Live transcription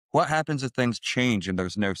what happens if things change and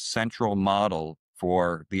there's no central model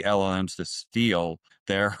for the LLMs to steal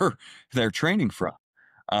their their training from?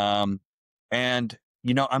 Um, and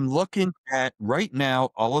I'm looking at right now,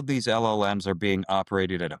 all of these LLMs are being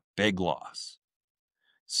operated at a big loss.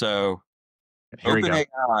 So Here we go.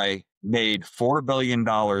 OpenAI made $4 billion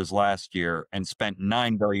last year and spent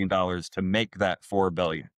 $9 billion to make that 4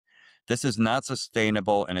 billion. This is not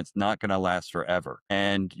sustainable and it's not going to last forever.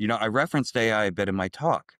 And, I referenced AI a bit in my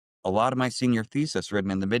talk. A lot of my senior thesis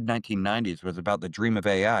written in the mid 1990s was about the dream of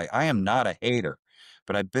AI. I am not a hater,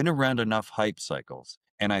 but I've been around enough hype cycles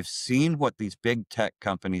and I've seen what these big tech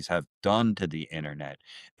companies have done to the internet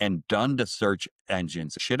and done to search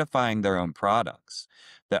engines, shitifying their own products,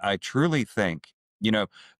 that I truly think,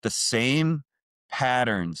 the same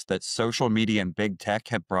patterns that social media and big tech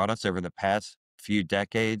have brought us over the past few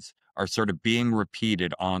decades are sort of being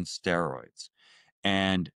repeated on steroids.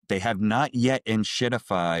 And they have not yet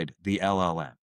enshittified the LLM.